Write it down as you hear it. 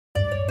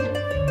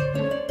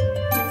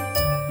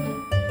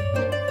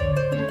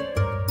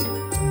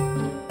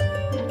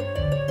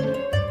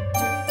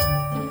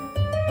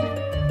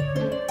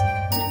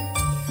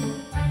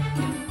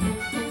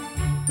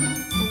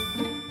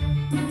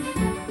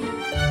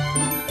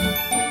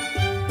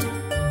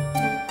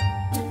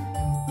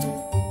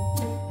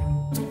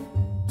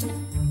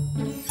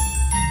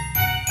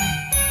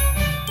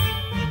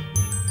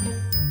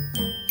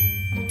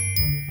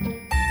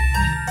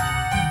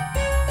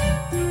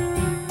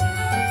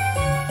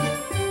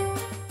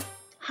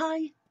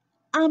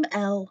I'm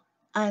Elle,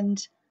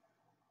 and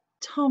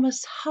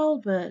Thomas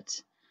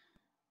Halbert.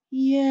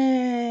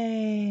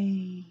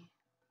 Yay!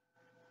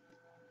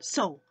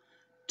 So,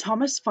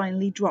 Thomas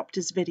finally dropped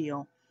his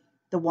video,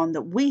 the one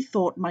that we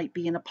thought might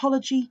be an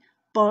apology,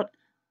 but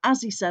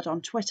as he said on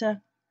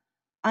Twitter,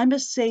 I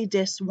must say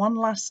this one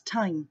last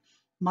time,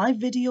 my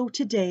video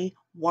today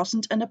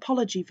wasn't an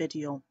apology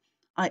video.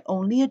 I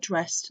only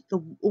addressed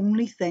the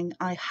only thing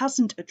I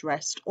hasn't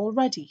addressed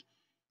already.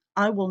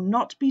 I will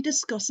not be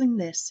discussing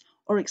this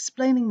or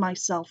explaining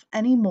myself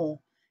anymore.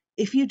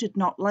 If you did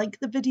not like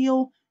the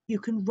video, you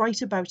can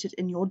write about it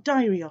in your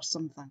diary or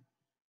something.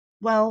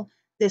 Well,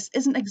 this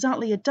isn't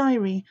exactly a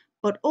diary,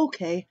 but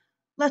okay,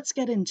 let's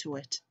get into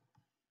it.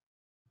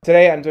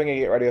 Today I'm doing a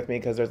Get Ready With Me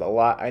because there's a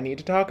lot I need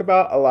to talk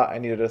about, a lot I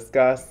need to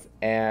discuss,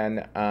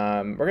 and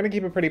we're going to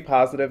keep it pretty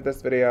positive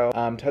this video,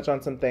 touch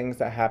on some things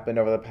that happened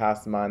over the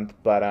past month,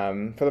 but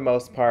for the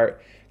most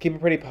part, keep it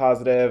pretty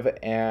positive,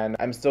 and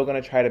I'm still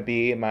going to try to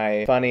be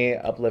my funny,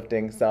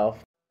 uplifting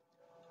self.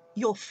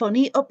 Your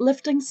funny,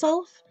 uplifting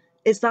self?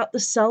 Is that the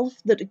self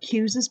that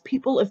accuses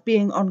people of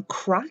being on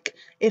crack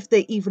if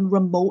they even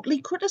remotely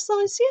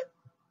criticize you?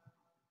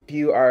 If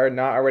you are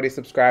not already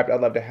subscribed, I'd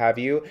love to have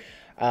you.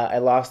 I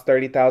lost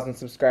 30,000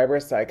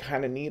 subscribers, so I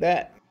kind of need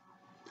it.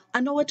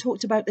 I know I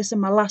talked about this in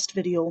my last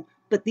video,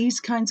 but these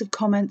kinds of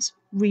comments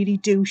really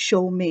do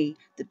show me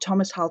that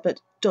Thomas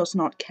Halbert does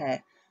not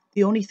care.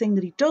 The only thing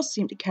that he does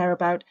seem to care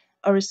about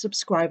are his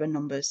subscriber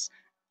numbers,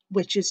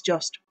 which is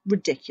just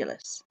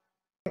ridiculous.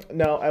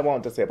 No, I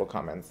won't disable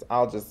comments.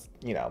 I'll just,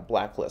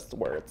 blacklist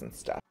words and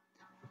stuff.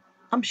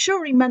 I'm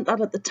sure he meant that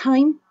at the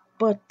time,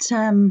 but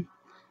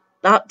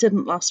that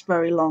didn't last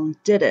very long,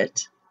 did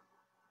it?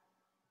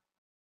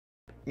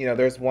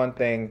 There's one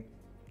thing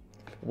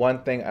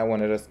I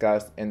want to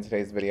discuss in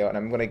today's video, and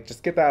I'm going to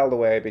just get that out of the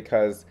way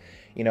because,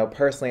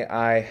 personally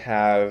I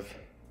have,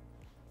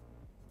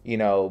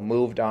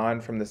 moved on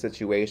from the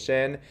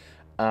situation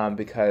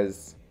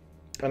because,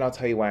 and I'll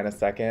tell you why in a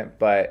second,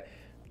 but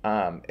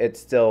it's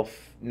still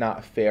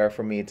not fair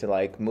for me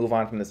to move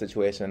on from the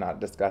situation and not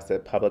discuss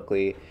it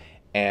publicly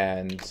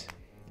and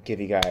give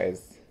you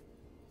guys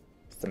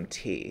some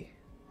tea.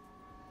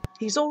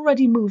 He's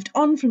already moved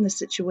on from the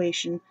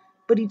situation,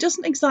 but he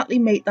doesn't exactly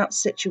make that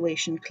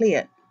situation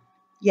clear.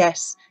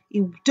 Yes,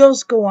 he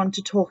does go on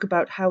to talk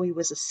about how he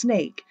was a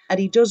snake, and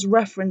he does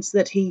reference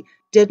that he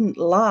didn't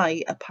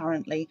lie,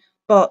 apparently,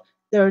 but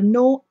there are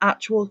no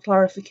actual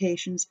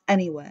clarifications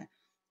anywhere.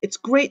 It's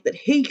great that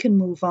he can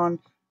move on,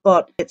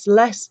 but it's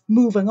less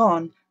moving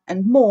on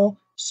and more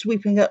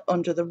sweeping it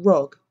under the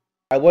rug.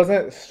 I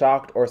wasn't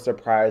shocked or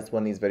surprised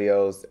when these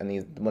videos and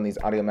when these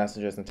audio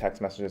messages and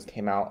text messages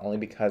came out, only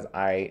because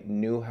I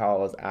knew how I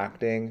was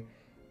acting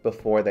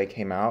before they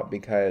came out,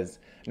 because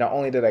not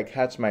only did I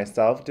catch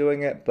myself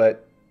doing it,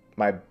 but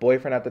my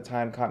boyfriend at the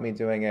time caught me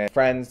doing it,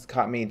 friends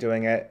caught me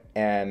doing it,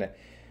 and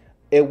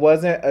it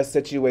wasn't a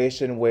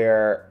situation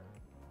where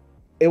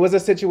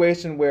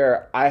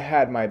I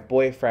had my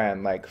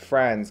boyfriend,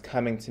 friends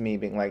coming to me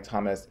being like,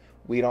 Thomas,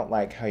 we don't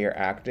like how you're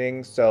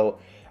acting. So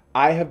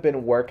I have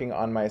been working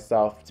on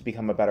myself to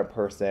become a better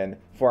person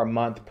for a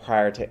month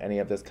prior to any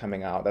of this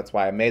coming out. That's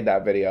why I made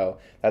that video.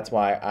 That's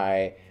why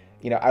I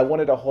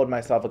wanted to hold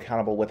myself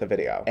accountable with a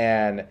video.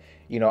 And,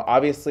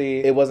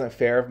 obviously it wasn't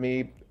fair of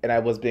me, and I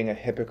was being a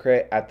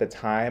hypocrite at the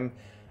time.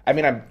 I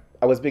mean,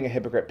 I was being a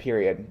hypocrite,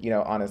 period,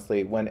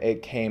 honestly, when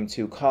it came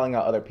to calling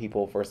out other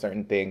people for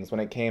certain things, when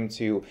it came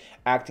to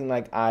acting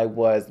like I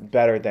was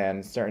better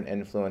than certain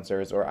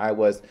influencers, or I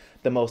was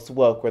the most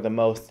woke, or the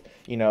most,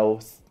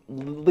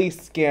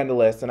 least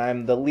scandalous, and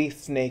I'm the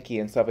least snaky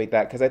and stuff like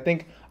that. Because I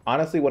think,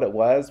 honestly, what it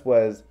was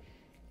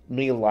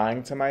me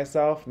lying to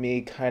myself,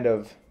 me kind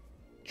of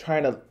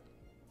trying to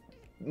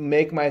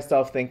make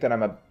myself think that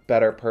I'm a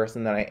better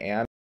person than I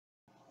am.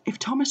 If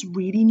Thomas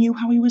really knew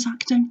how he was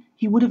acting,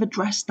 he would have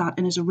addressed that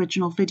in his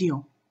original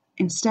video.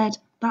 Instead,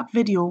 that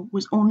video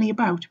was only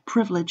about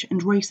privilege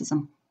and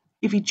racism.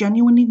 If he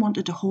genuinely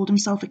wanted to hold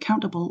himself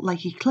accountable like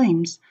he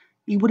claims,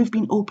 he would have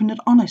been open and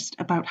honest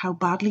about how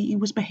badly he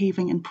was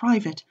behaving in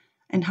private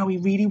and how he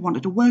really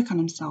wanted to work on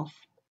himself.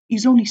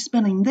 He's only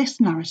spinning this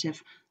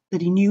narrative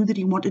that he knew that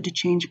he wanted to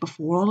change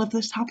before all of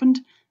this happened,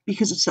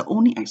 because it's the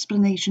only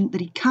explanation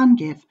that he can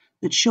give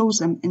that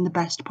shows him in the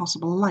best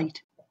possible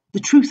light. The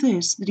truth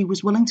is that he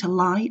was willing to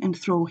lie and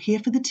throw Here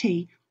for the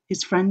Tea,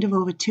 his friend of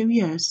over 2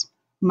 years,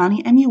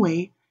 Manny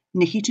MUA,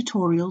 Nikki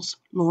Tutorials,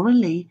 Laura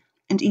Lee,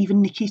 and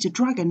even Nikita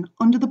Dragon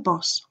under the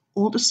bus,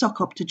 all to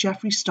suck up to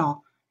Jeffree Star,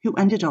 who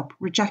ended up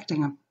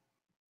rejecting him.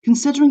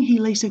 Considering he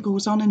later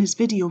goes on in his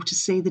video to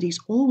say that he's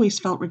always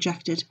felt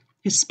rejected,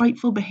 his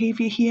spiteful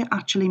behaviour here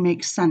actually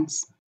makes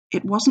sense.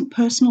 It wasn't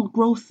personal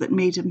growth that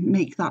made him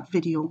make that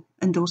video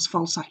and those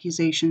false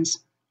accusations.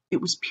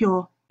 It was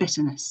pure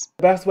bitterness.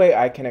 The best way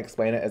I can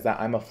explain it is that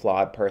I'm a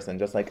flawed person,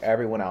 just like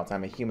everyone else.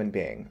 I'm a human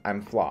being.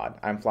 I'm flawed.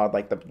 I'm flawed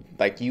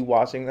like you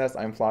watching this.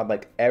 I'm flawed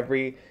like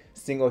every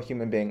single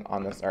human being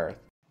on this earth.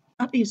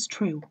 That is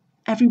true.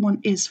 Everyone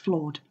is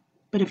flawed.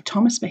 But if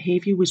Thomas'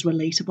 behaviour was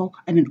relatable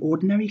and an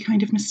ordinary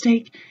kind of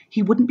mistake,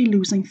 he wouldn't be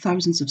losing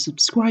thousands of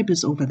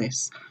subscribers over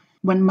this.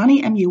 When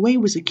Manny MUA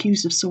was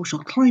accused of social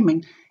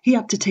climbing, he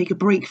had to take a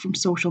break from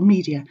social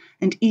media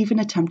and even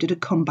attempted a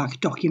comeback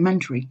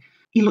documentary.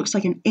 He looks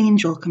like an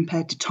angel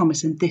compared to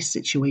Thomas in this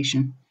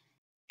situation.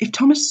 If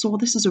Thomas saw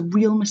this as a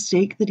real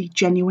mistake that he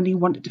genuinely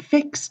wanted to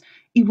fix,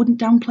 he wouldn't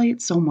downplay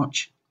it so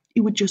much.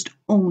 He would just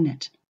own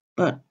it.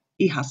 But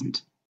he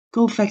hasn't.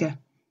 Go figure.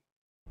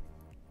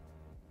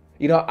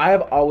 You know, I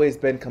have always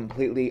been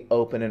completely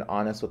open and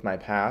honest with my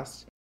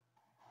past.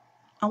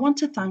 I want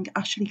to thank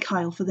Ashley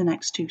Kyle for the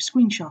next 2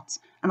 screenshots,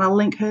 and I'll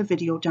link her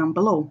video down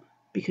below,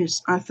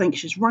 because I think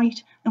she's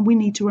right and we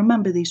need to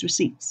remember these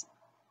receipts.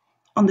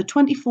 On the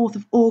 24th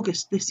of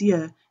August this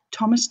year,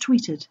 Thomas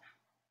tweeted,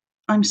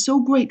 "I'm so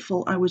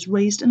grateful I was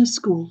raised in a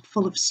school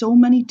full of so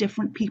many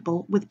different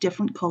people with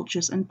different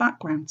cultures and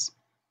backgrounds.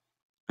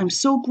 I'm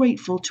so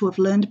grateful to have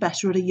learned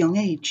better at a young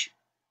age.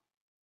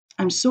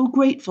 I'm so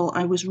grateful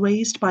I was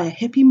raised by a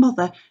hippie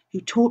mother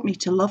who taught me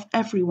to love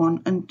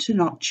everyone and to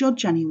not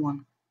judge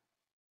anyone."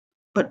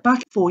 But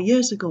back 4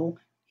 years ago,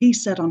 he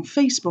said on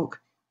Facebook,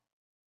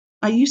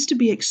 "I used to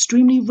be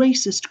extremely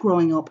racist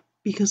growing up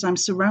because I'm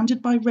surrounded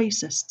by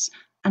racists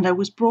and I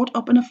was brought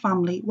up in a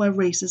family where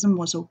racism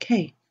was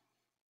okay.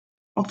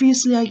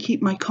 Obviously, I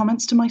keep my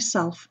comments to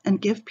myself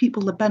and give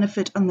people the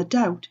benefit and the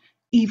doubt,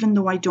 even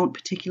though I don't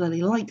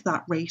particularly like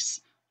that race,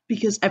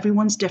 because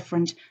everyone's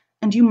different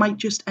and you might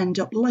just end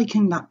up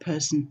liking that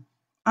person.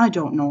 I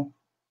don't know.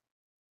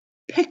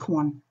 Pick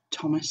one,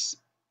 Thomas."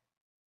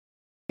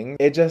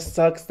 It just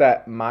sucks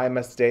that my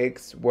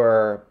mistakes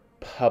were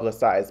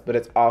publicized, but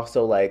it's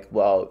also like,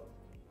 well,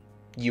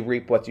 you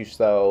reap what you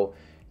sow.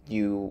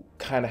 You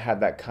kind of had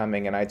that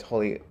coming, and I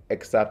totally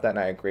accept that and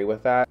I agree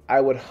with that. I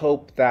would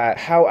hope that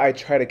how I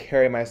try to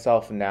carry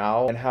myself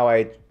now and how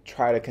I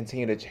try to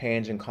continue to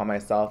change and call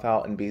myself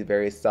out and be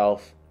very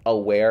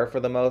self-aware for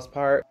the most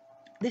part.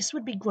 This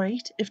would be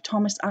great if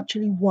Thomas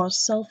actually was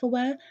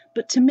self-aware,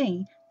 but to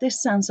me,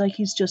 this sounds like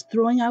he's just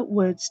throwing out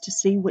words to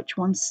see which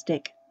ones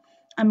stick.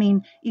 I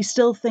mean, he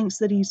still thinks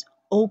that he's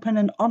open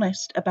and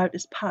honest about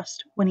his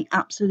past when he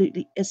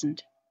absolutely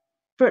isn't.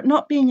 For it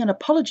not being an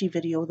apology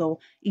video, though,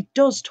 he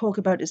does talk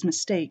about his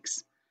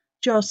mistakes.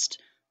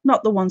 Just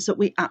not the ones that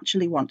we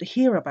actually want to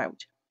hear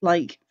about.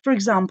 Like, for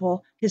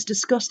example, his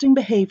disgusting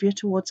behaviour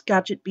towards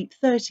Gadget Beat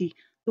 30,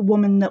 the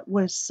woman that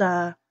was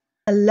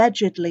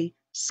allegedly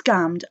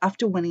scammed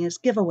after winning his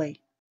giveaway.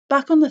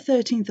 Back on the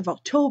 13th of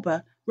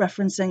October,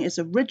 referencing his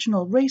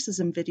original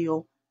racism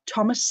video,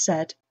 Thomas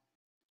said,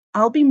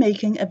 "I'll be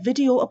making a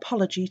video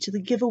apology to the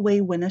giveaway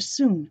winner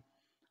soon.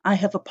 I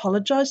have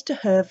apologized to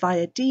her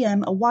via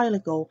DM a while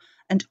ago,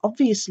 and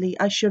obviously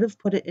I should have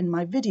put it in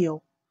my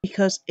video,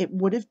 because it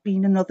would have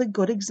been another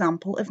good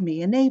example of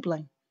me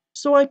enabling.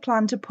 So I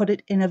plan to put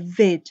it in a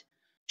vid.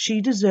 She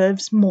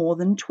deserves more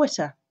than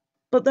Twitter."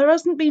 But there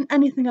hasn't been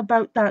anything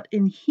about that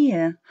in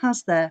here,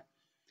 has there?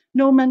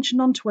 No mention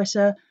on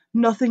Twitter,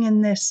 nothing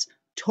in this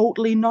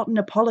totally not an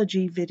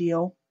apology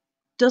video.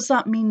 Does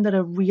that mean that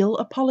a real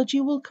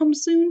apology will come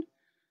soon?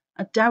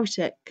 I doubt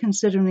it,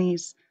 considering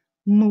he's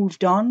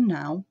moved on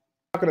now.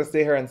 I'm not going to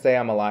sit here and say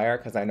I'm a liar,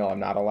 because I know I'm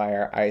not a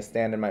liar. I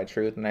stand in my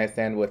truth, and I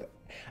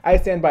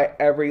stand by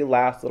every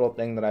last little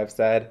thing that I've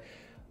said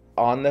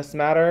on this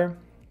matter.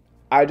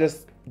 I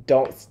just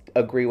don't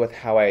agree with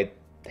how I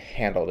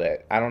handled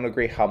it. I don't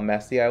agree how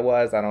messy I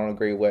was. I don't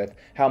agree with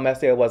how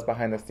messy I was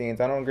behind the scenes.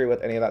 I don't agree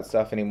with any of that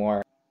stuff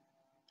anymore.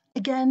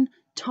 Again,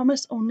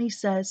 Thomas only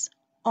says,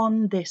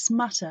 "on this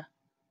matter."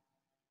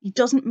 He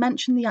doesn't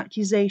mention the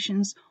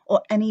accusations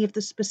or any of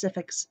the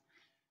specifics.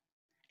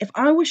 If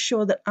I was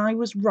sure that I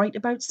was right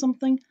about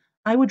something,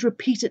 I would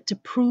repeat it to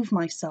prove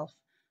myself.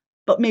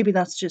 But maybe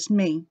that's just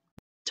me.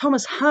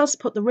 Thomas has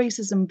put the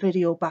racism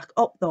video back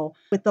up though,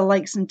 with the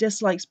likes and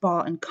dislikes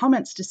bar and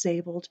comments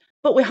disabled,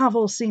 but we have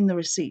all seen the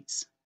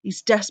receipts.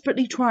 He's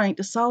desperately trying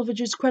to salvage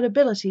his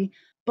credibility,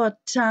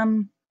 but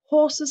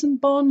horses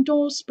and barn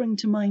doors spring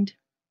to mind.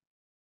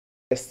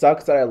 It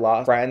sucks that I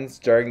lost friends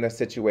during this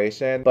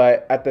situation,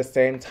 but at the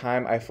same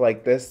time, I feel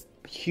like this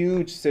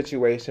huge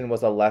situation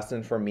was a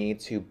lesson for me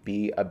to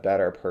be a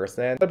better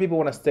person. Whether people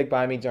want to stick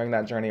by me during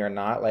that journey or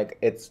not,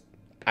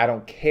 I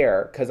don't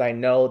care, because I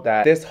know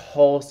that this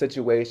whole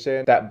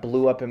situation that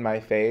blew up in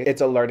my face,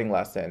 it's a learning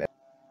lesson.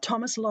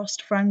 Thomas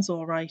lost friends,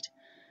 all right.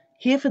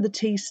 Here for the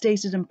Tea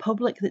stated in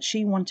public that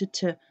she wanted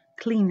to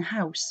clean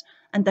house,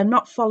 and they're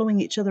not following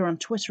each other on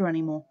Twitter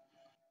anymore.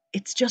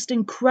 It's just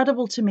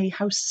incredible to me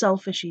how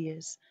selfish he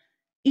is.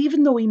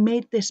 Even though he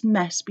made this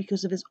mess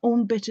because of his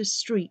own bitter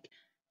streak,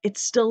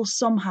 it's still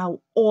somehow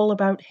all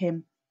about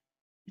him.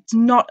 It's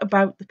not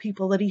about the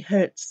people that he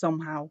hurts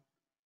somehow.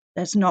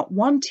 There's not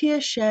one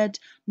tear shed,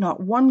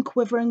 not one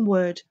quivering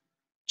word,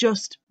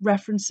 just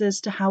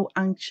references to how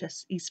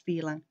anxious he's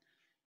feeling.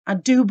 I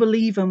do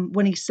believe him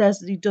when he says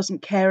that he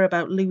doesn't care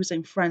about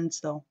losing friends,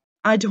 though.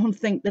 I don't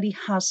think that he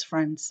has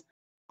friends.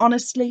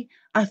 Honestly,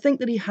 I think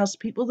that he has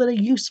people that are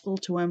useful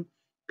to him,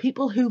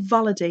 people who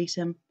validate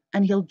him,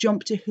 and he'll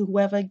jump to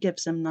whoever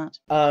gives him that.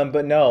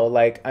 But no,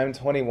 like, I'm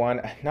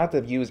 21, not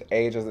to use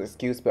age as an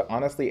excuse, but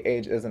honestly,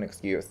 age is an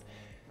excuse.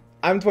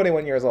 I'm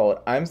 21 years old.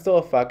 I'm still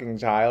a fucking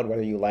child,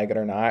 whether you like it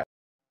or not.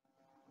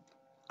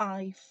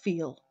 I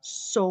feel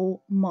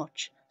so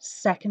much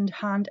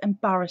second-hand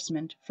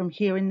embarrassment from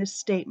hearing this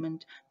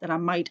statement that I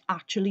might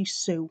actually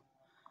sue.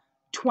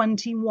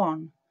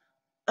 21,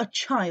 a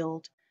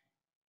child.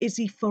 Is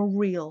he for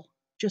real?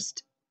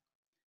 Just,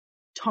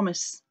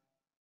 Thomas.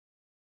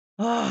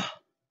 Ah.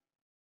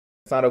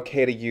 It's not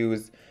okay to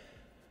use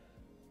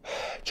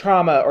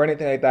trauma or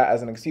anything like that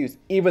as an excuse,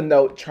 even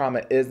though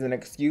trauma is an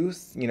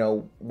excuse. You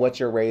know, what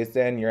you're raised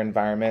in, your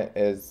environment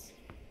is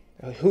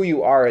who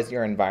you are is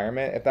your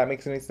environment, if that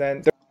makes any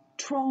sense.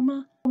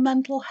 Trauma,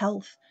 mental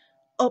health,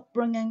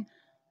 upbringing,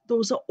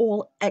 those are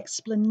all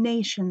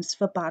explanations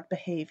for bad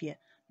behaviour,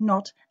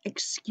 not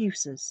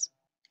excuses.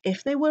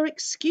 If they were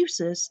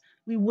excuses,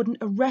 we wouldn't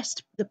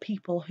arrest the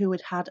people who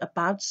had had a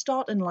bad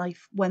start in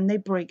life when they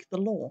break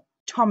the law.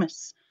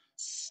 Thomas,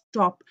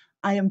 stop.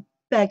 I am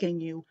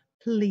begging you,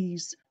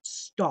 please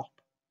stop.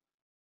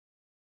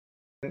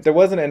 There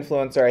was an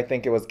influencer, I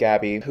think it was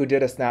Gabby, who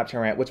did a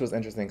Snapchat rant, which was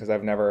interesting because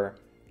I've never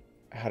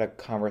had a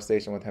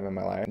conversation with him in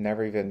my life.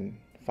 Never even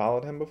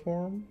followed him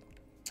before.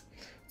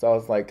 So I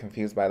was like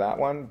confused by that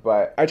one.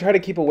 But I try to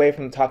keep away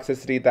from the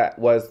toxicity that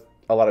was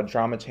a lot of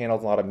drama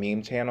channels, a lot of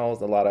meme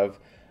channels, a lot of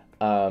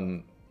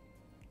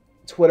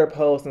Twitter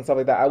posts and stuff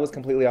like that. I was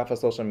completely off of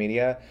social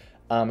media.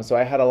 So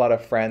I had a lot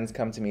of friends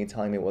come to me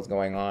telling me what was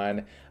going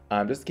on,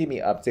 just to keep me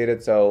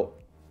updated. So,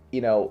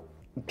 you know,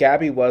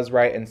 Gabby was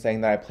right in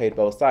saying that I played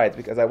both sides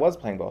because I was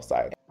playing both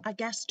sides. I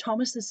guess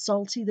Thomas is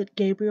salty that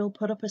Gabriel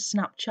put up a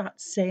Snapchat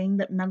saying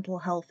that mental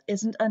health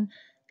isn't an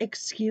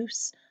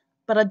excuse,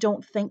 but I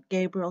don't think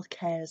Gabriel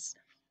cares.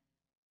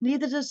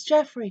 Neither does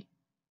Jeffrey.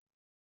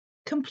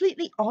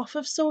 Completely off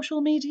of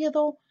social media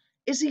though?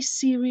 Is he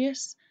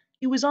serious?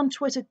 He was on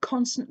Twitter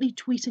constantly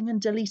tweeting and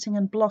deleting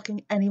and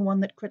blocking anyone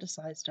that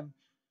criticised him.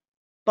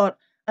 But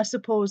I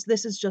suppose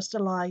this is just a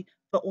lie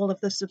for all of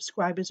the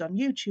subscribers on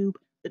YouTube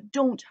that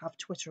don't have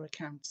Twitter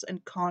accounts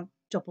and can't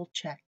double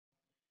check.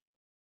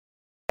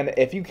 And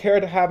if you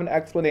care to have an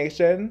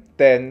explanation,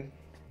 then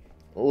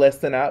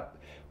listen up.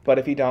 But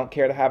if you don't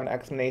care to have an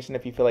explanation,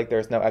 if you feel like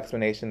there's no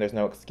explanation, there's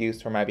no excuse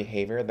for my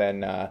behavior,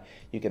 then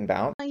you can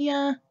bounce.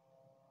 I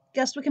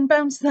guess we can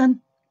bounce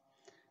then.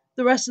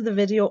 The rest of the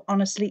video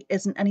honestly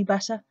isn't any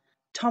better.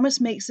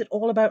 Thomas makes it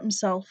all about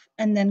himself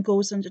and then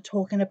goes into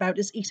talking about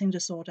his eating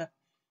disorder.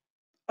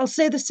 I'll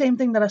say the same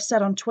thing that I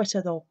said on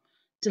Twitter though.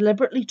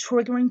 Deliberately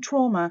triggering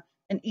trauma,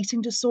 an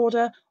eating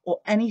disorder, or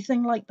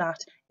anything like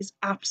that is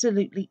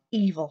absolutely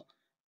evil.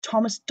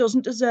 Thomas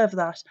doesn't deserve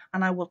that,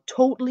 and I will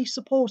totally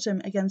support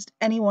him against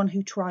anyone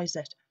who tries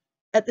it.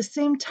 At the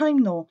same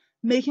time though,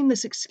 making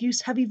this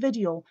excuse-heavy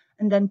video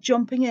and then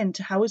jumping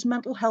into how his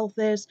mental health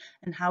is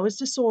and how his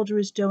disorder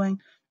is doing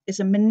is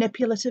a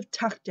manipulative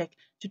tactic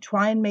to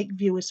try and make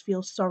viewers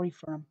feel sorry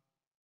for him.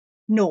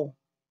 No.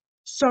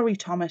 Sorry,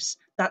 Thomas,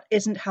 that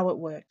isn't how it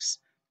works.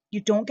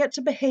 You don't get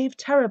to behave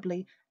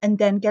terribly and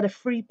then get a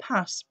free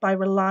pass by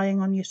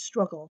relying on your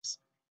struggles.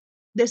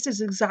 This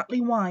is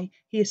exactly why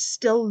he is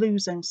still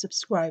losing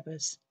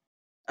subscribers.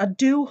 I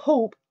do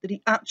hope that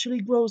he actually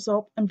grows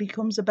up and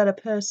becomes a better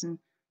person,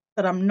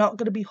 but I'm not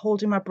going to be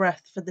holding my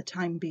breath for the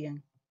time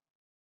being.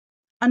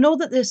 I know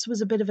that this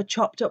was a bit of a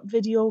chopped up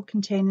video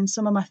containing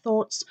some of my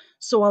thoughts,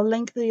 so I'll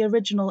link the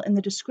original in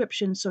the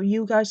description so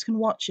you guys can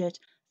watch it,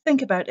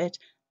 think about it,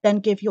 then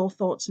give your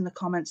thoughts in the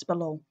comments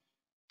below.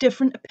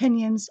 Different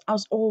opinions,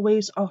 as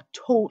always, are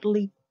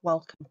totally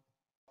welcome.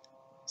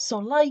 So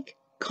like,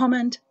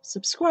 comment,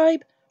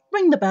 subscribe,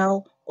 ring the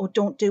bell, or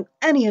don't do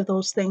any of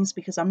those things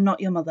because I'm not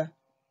your mother.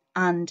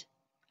 And,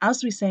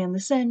 as we say in The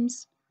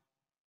Sims,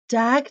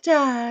 dag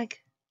dag.